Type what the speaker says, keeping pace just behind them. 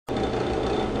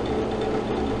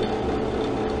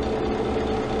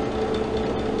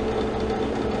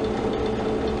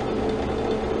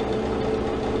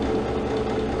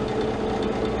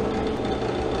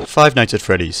Five Nights at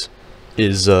Freddy's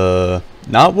is,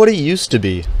 not what it used to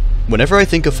be. Whenever I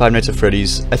think of Five Nights at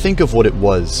Freddy's, I think of what it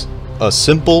was. A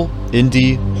simple,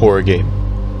 indie horror game.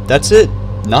 That's it.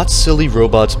 Not silly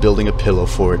robots building a pillow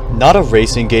fort. Not a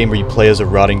racing game where you play as a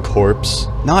rotting corpse.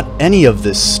 Not any of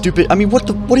this stupid— I mean, what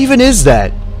even is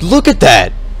that? Look at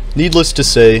that! Needless to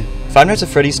say, Five Nights at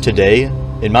Freddy's today,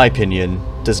 in my opinion,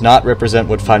 does not represent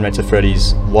what Five Nights at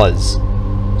Freddy's was.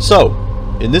 So,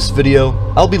 in this video,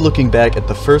 I'll be looking back at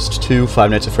the first two Five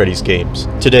Nights at Freddy's games.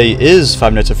 Today is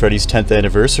Five Nights at Freddy's 10th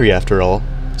anniversary after all,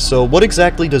 so what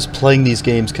exactly does playing these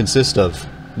games consist of?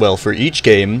 Well, for each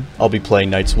game, I'll be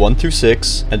playing nights 1 through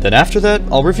 6, and then after that,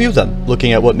 I'll review them,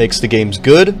 looking at what makes the games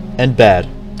good and bad.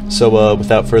 So,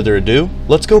 without further ado,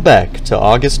 let's go back to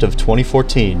August of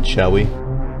 2014, shall we?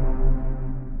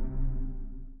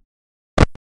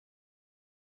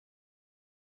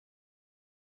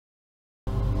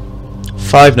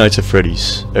 Five Nights at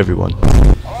Freddy's, everyone.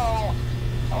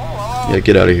 Yeah,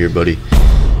 get out of here, buddy.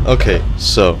 Okay,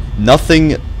 so,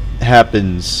 nothing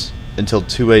happens until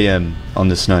 2 AM on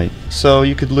this night. So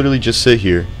you could literally just sit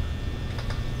here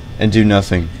and do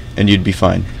nothing, and you'd be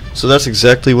fine. So that's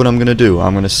exactly what I'm gonna do.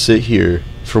 I'm gonna sit here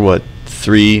for what,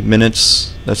 3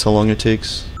 minutes? That's how long it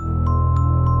takes?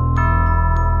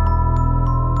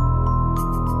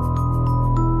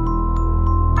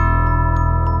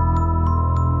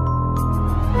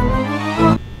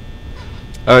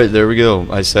 Alright, there we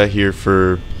go. I sat here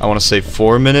for, I want to say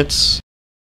 4 minutes.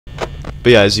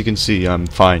 But yeah, as you can see, I'm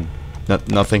fine.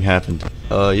 Nothing happened.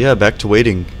 Yeah, back to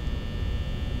waiting.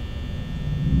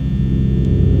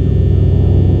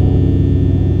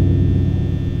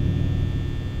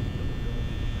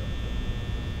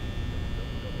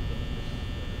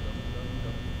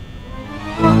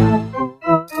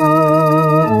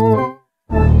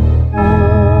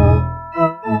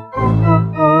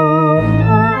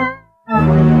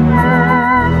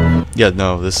 Yeah,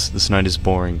 no, this night is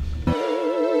boring.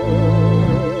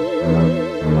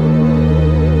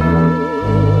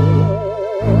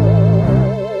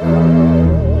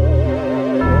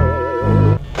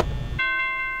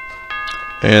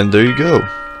 And there you go.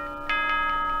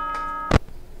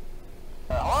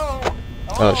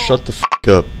 Shut the f***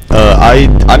 up.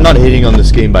 I'm not hating on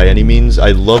this game by any means.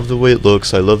 I love the way it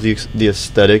looks. I love the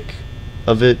aesthetic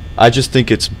of it. I just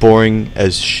think it's boring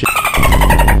as shit.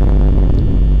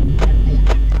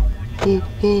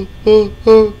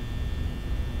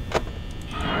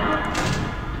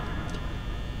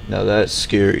 Now that's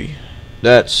scary.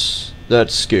 That's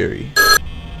scary.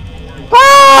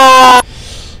 Ah!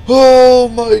 Oh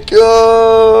my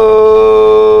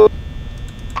god!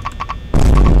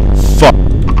 Fuck.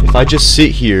 If I just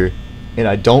sit here and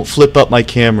I don't flip up my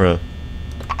camera,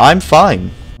 I'm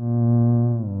fine.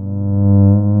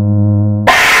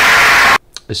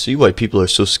 I see why people are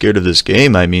so scared of this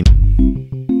game, I mean.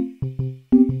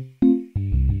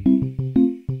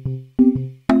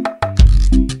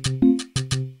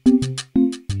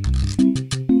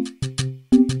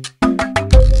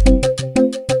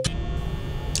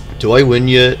 Do I win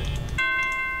yet?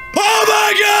 Oh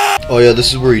my god! Oh yeah,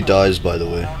 this is where he dies, by the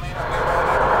way.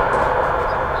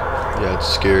 Yeah, it's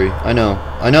scary. I know.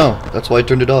 That's why I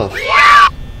turned it off.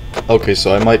 Okay,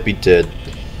 so I might be dead.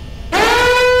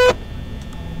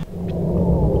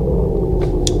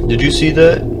 Did you see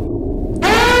that?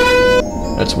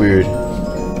 That's weird.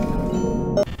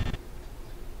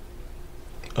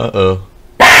 Uh-oh.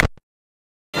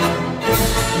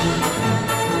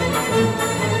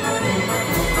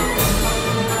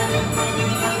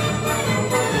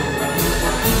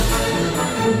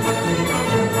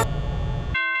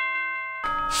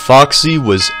 Foxy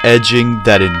was edging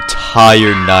that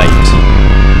entire night.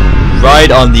 Right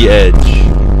on the edge.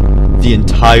 The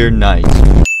entire night.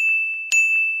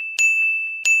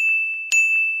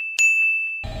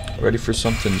 Ready for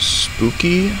something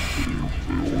spooky?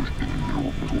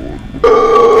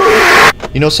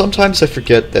 You know, sometimes I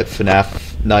forget that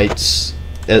FNAF nights,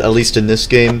 at least in this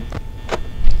game,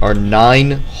 are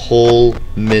 9 whole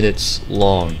minutes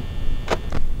long.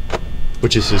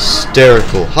 Which is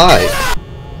hysterical. Hi!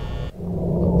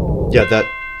 Yeah, that—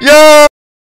 yeah!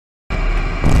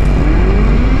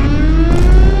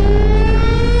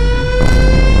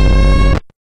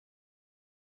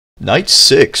 Night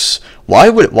 6. Why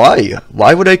would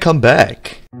I come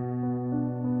back?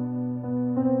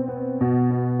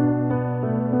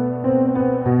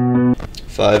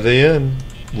 $5 AM.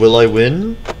 Will I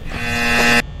win?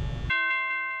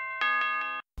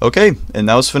 Okay, and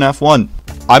that was FNAF 1.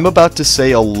 I'm about to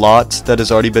say a lot that has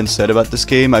already been said about this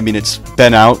game. I mean, it's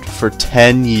been out for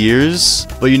 10 years,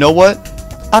 but you know what?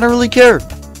 I don't really care.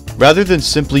 Rather than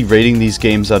simply rating these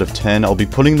games out of 10, I'll be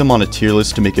putting them on a tier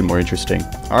list to make it more interesting.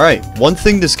 Alright, one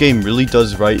thing this game really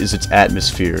does right is its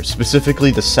atmosphere, specifically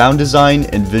the sound design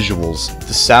and visuals.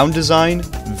 The sound design,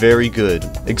 very good.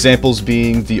 Examples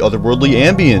being the otherworldly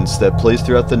ambience that plays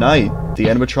throughout the night, the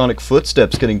animatronic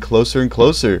footsteps getting closer and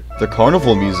closer, the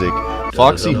carnival music,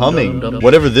 Foxy humming,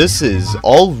 whatever this is,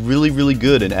 all really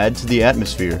good and add to the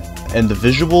atmosphere. And the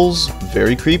visuals,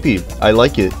 very creepy. I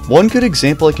like it. One good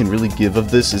example I can really give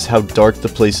of this is how dark the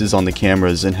place is on the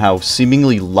cameras and how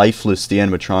seemingly lifeless the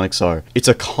animatronics are. It's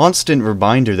a constant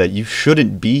reminder that you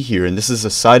shouldn't be here, and this is a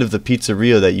side of the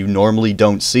pizzeria that you normally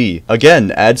don't see.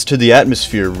 Again, adds to the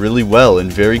atmosphere really well and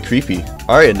very creepy.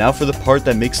 Alright, now for the part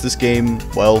that makes this game,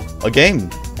 well, a game.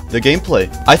 The gameplay.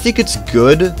 I think it's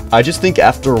good, I just think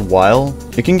after a while,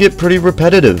 it can get pretty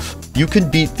repetitive. You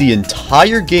can beat the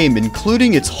entire game,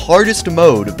 including its hardest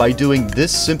mode, by doing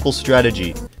this simple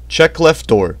strategy. Check left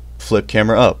door, flip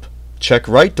camera up. Check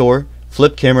right door,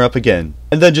 flip camera up again.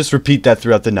 And then just repeat that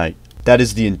throughout the night. That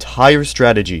is the entire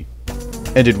strategy.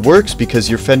 And it works because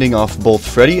you're fending off both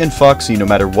Freddy and Foxy no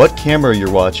matter what camera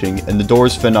you're watching, and the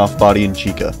doors fend off Bonnie and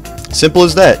Chica. Simple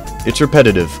as that. It's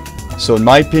repetitive. So in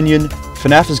my opinion,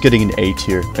 FNAF is getting an A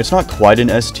tier. It's not quite an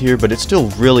S tier, but it's still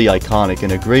really iconic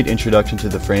and a great introduction to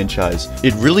the franchise.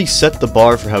 It really set the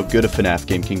bar for how good a FNAF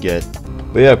game can get.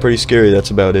 But yeah, pretty scary, that's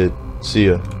about it. See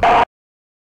ya.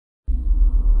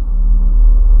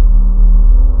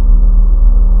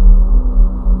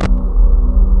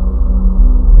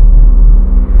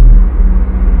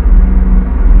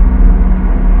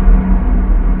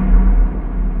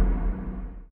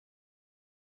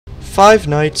 Five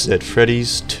Nights at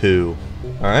Freddy's 2.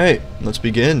 Alright, let's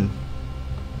begin.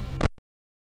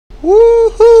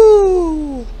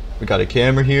 Woohoo! We got a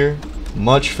camera here.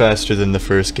 Much faster than the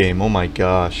first game, oh my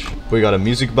gosh. We got a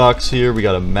music box here, we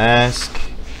got a mask.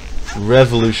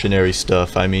 Revolutionary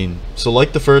stuff, I mean. So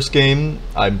like the first game,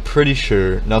 I'm pretty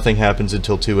sure nothing happens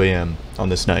until 2 AM on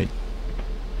this night.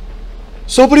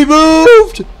 Somebody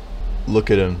moved! Look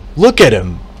at him. Look at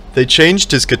him! They changed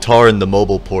his guitar in the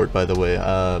mobile port, by the way.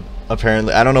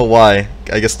 Apparently, I don't know why.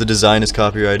 I guess the design is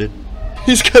copyrighted.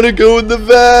 He's gonna go in the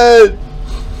vat!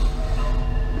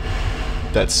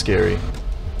 That's scary.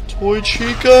 Toy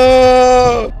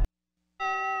Chica!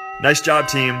 Nice job,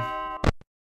 team.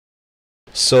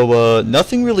 So,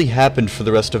 nothing really happened for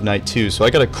the rest of night 2, so I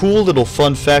got a cool little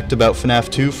fun fact about FNAF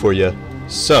 2 for you.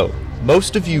 So,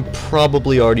 most of you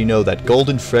probably already know that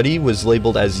Golden Freddy was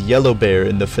labeled as Yellow Bear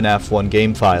in the FNAF 1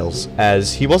 game files,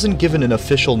 as he wasn't given an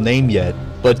official name yet.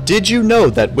 But did you know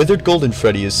that Withered Golden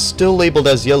Freddy is still labeled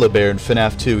as Yellow Bear in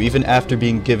FNAF 2 even after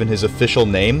being given his official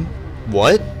name?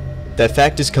 What? That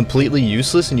fact is completely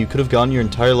useless and you could have gone your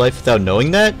entire life without knowing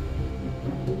that?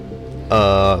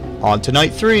 On to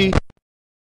night 3.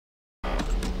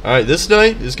 Alright, this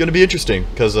night is gonna be interesting,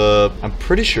 because, I'm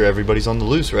pretty sure everybody's on the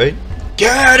loose, right?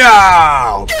 Get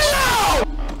out! Get out!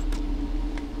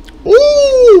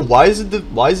 Ooh! Why isn't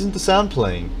the sound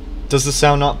playing? Does the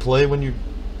sound not play when you...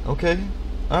 Okay.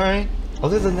 Alright.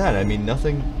 Other than that, I mean,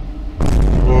 nothing...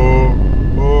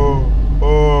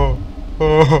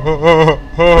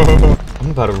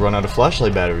 I'm about to run out of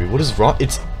flashlight battery. What is wrong?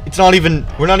 It's not even...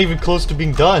 We're not even close to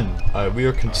being done. Alright, we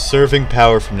are conserving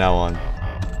power from now on.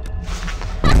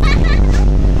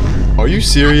 Are you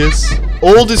serious?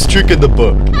 Oldest trick in the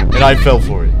book, and I fell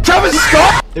for it. Travis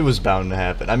Scott! It was bound to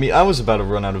happen. I mean, I was about to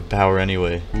run out of power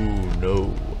anyway. Ooh,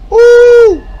 no.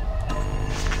 Ooh!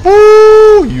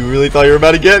 Ooh! You really thought you were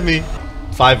about to get me.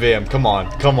 5 AM, come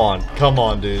on, come on, come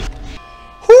on, dude.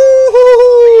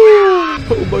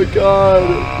 Oh my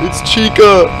god, it's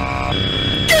Chica.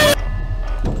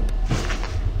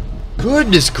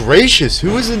 Goodness gracious,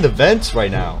 who is in the vents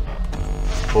right now?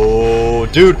 Oh,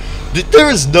 dude, there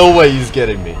is no way he's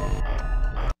getting me.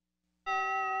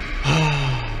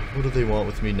 What do they want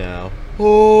with me now?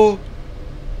 Oh,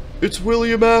 it's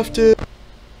William Afton.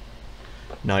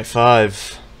 Night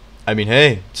 5. I mean,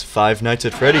 hey, it's 5 Nights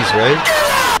at Freddy's, right?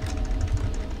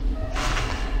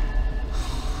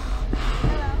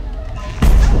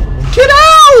 Get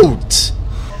out!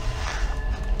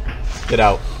 Get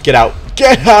out. Get out.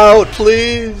 Get out,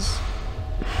 please!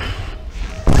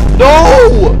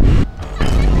 No!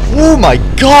 Oh my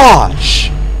gosh!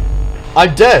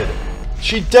 I'm dead.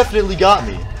 She definitely got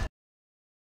me.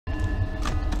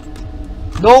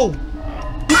 No!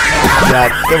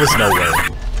 That, there was no way.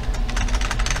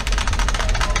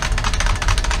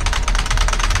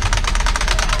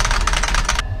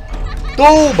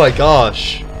 Oh my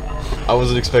gosh! I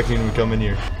wasn't expecting him to come in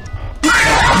here.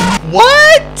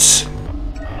 What?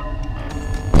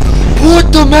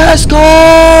 Put the mask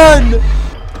on!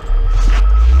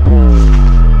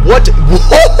 What?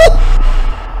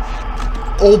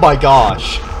 Oh my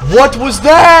gosh. What was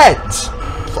that?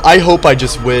 I hope I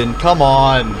just win. Come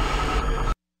on.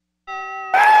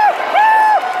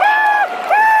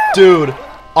 Dude,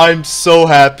 I'm so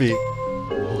happy.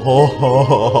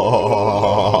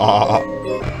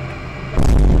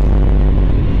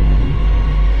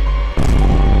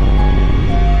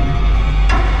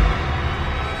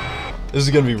 This is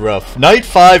gonna be rough. Night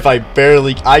 5, I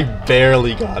barely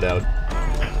got out.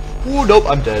 Ooh, nope,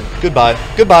 I'm dead. Goodbye.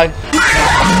 Goodbye.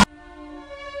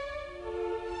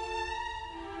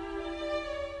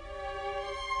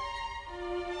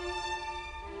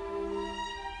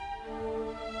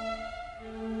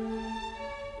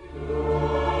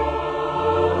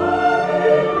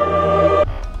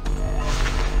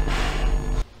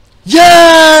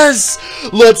 Yes!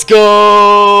 Let's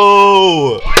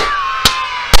go!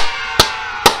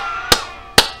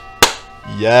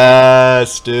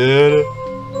 Yes, dude.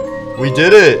 We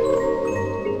did it.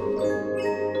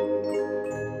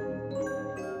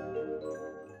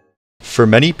 For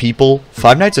many people,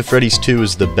 Five Nights at Freddy's 2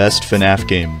 is the best FNAF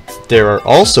game. There are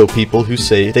also people who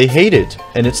say they hate it,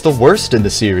 and it's the worst in the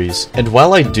series. And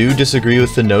while I do disagree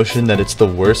with the notion that it's the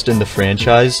worst in the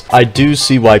franchise, I do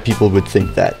see why people would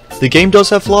think that. The game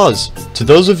does have flaws. To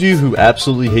those of you who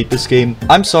absolutely hate this game,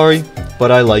 I'm sorry,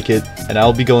 but I like it, and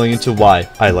I'll be going into why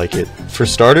I like it. For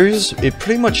starters, it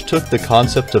pretty much took the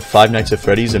concept of Five Nights at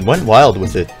Freddy's and went wild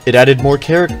with it. It added more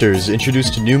characters,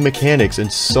 introduced new mechanics,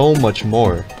 and so much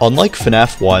more. Unlike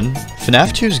FNAF 1,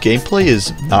 FNAF 2's gameplay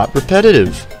is not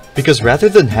repetitive. Because rather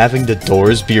than having the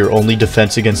doors be your only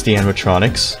defense against the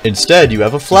animatronics, instead you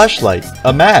have a flashlight,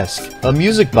 a mask, a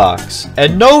music box,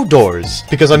 and no doors!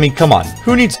 Because I mean, come on,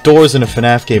 who needs doors in a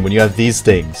FNAF game when you have these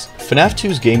things? FNAF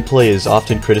 2's gameplay is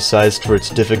often criticized for its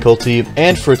difficulty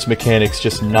and for its mechanics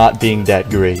just not being that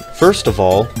great. First of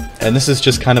all, and this is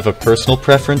just kind of a personal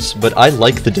preference, but I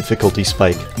like the difficulty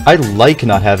spike. I like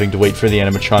not having to wait for the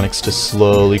animatronics to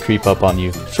slowly creep up on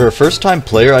you. For a first-time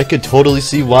player, I could totally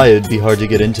see why it'd be hard to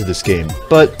get into this game.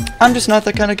 But I'm just not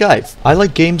that kind of guy. I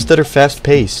like games that are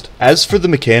fast-paced. As for the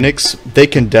mechanics, they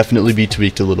can definitely be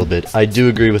tweaked a little bit. I do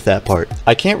agree with that part.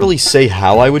 I can't really say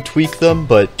how I would tweak them,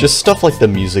 but just stuff like the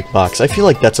music box. I feel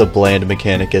like that's a bland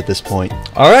mechanic at this point.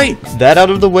 Alright, that out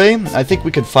of the way, I think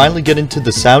we can finally get into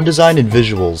the sound design and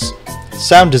visuals.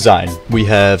 Sound design. We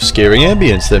have scary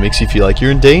ambience that makes you feel like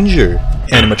you're in danger.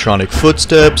 Animatronic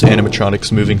footsteps,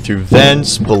 animatronics moving through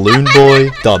vents, Balloon Boy.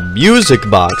 The music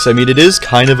box. I mean, it is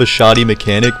kind of a shoddy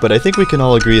mechanic, but I think we can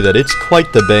all agree that it's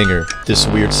quite the banger. This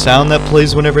weird sound that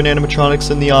plays whenever an animatronic's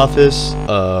in the office.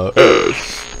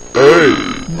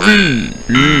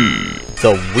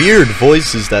 The weird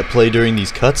voices that play during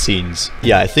these cutscenes.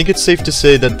 Yeah, I think it's safe to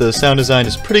say that the sound design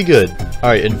is pretty good.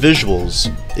 Alright, and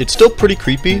visuals. It's still pretty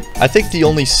creepy. I think the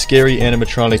only scary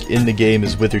animatronic in the game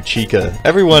is Withered Chica.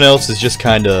 Everyone else is just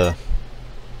kinda...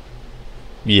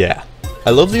 yeah. I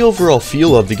love the overall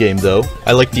feel of the game though.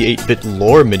 I like the 8-bit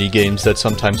lore minigames that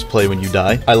sometimes play when you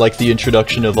die. I like the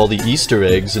introduction of all the Easter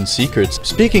eggs and secrets.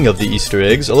 Speaking of the Easter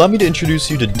eggs, allow me to introduce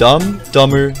you to Dumb,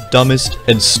 Dumber, Dumbest,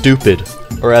 and Stupid.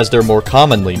 Or as they're more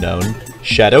commonly known,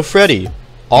 Shadow Freddy,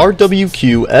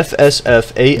 RWQ,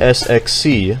 FSF,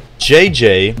 ASXC,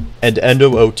 JJ, and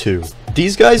Endo02.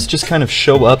 These guys just kind of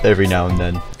show up every now and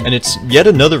then, and it's yet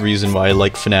another reason why I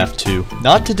like FNAF 2.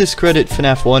 Not to discredit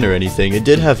FNAF 1 or anything, it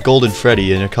did have Golden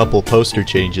Freddy and a couple poster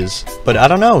changes. But I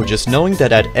don't know, just knowing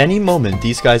that at any moment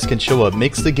these guys can show up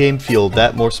makes the game feel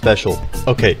that more special.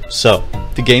 Okay, so,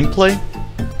 the gameplay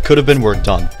could have been worked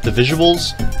on. The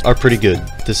visuals are pretty good.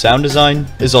 The sound design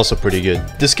is also pretty good.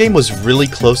 This game was really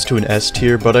close to an S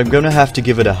tier, but I'm gonna have to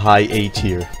give it a high A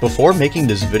tier. Before making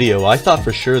this video, I thought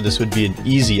for sure this would be an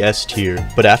easy S tier,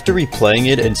 but after replaying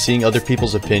it and seeing other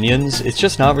people's opinions, it's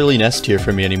just not really an S tier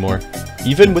for me anymore.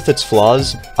 Even with its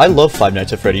flaws, I love Five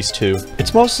Nights at Freddy's 2.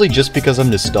 It's mostly just because I'm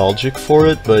nostalgic for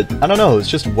it, but I don't know, it's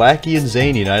just wacky and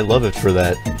zany and I love it for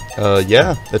that.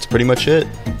 Yeah, that's pretty much it.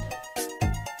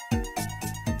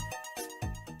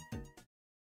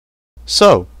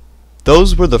 So,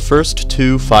 those were the first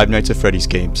two Five Nights at Freddy's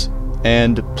games,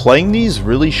 and playing these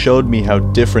really showed me how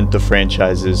different the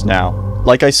franchise is now.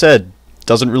 Like I said,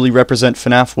 doesn't really represent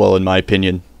FNAF well in my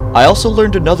opinion. I also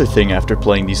learned another thing after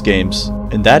playing these games,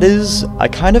 and that is, I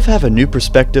kind of have a new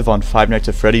perspective on Five Nights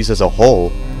at Freddy's as a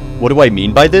whole. What do I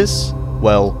mean by this?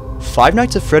 Well, Five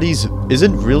Nights at Freddy's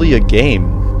isn't really a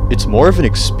game. It's more of an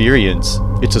experience.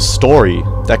 It's a story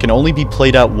that can only be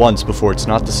played out once before it's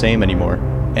not the same anymore.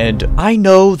 And I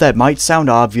know that might sound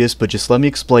obvious, but just let me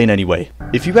explain anyway.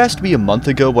 If you asked me a month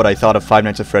ago what I thought of Five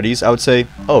Nights at Freddy's, I would say,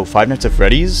 oh, Five Nights at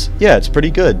Freddy's? Yeah, it's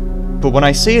pretty good. But when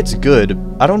I say it's good,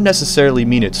 I don't necessarily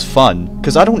mean it's fun,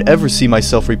 because I don't ever see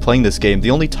myself replaying this game. The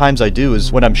only times I do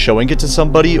is when I'm showing it to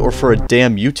somebody or for a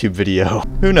damn YouTube video.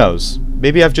 Who knows?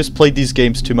 Maybe I've just played these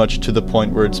games too much to the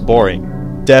point where it's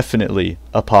boring. Definitely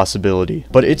a possibility.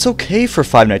 But it's okay for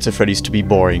Five Nights at Freddy's to be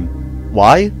boring.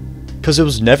 Why? Because it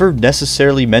was never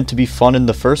necessarily meant to be fun in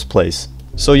the first place.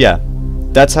 So yeah,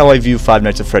 that's how I view Five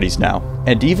Nights at Freddy's now.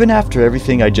 And even after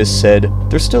everything I just said,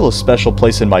 there's still a special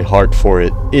place in my heart for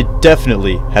it. It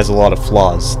definitely has a lot of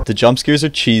flaws. The jump scares are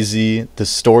cheesy, the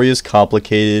story is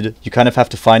complicated, you kind of have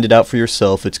to find it out for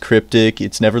yourself, it's cryptic,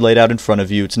 it's never laid out in front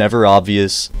of you, it's never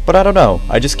obvious. But I don't know,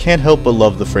 I just can't help but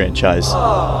love the franchise.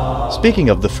 Speaking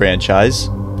of the franchise,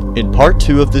 in part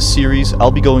 2 of this series,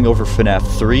 I'll be going over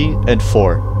FNAF 3 and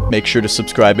 4. Make sure to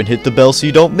subscribe and hit the bell so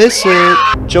you don't miss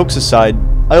it! Jokes aside,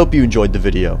 I hope you enjoyed the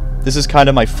video. This is kind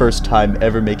of my first time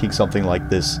ever making something like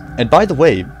this. And by the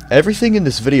way, everything in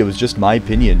this video is just my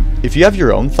opinion. If you have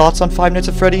your own thoughts on Five Nights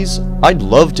at Freddy's, I'd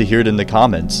love to hear it in the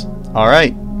comments.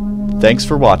 Alright, thanks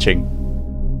for watching.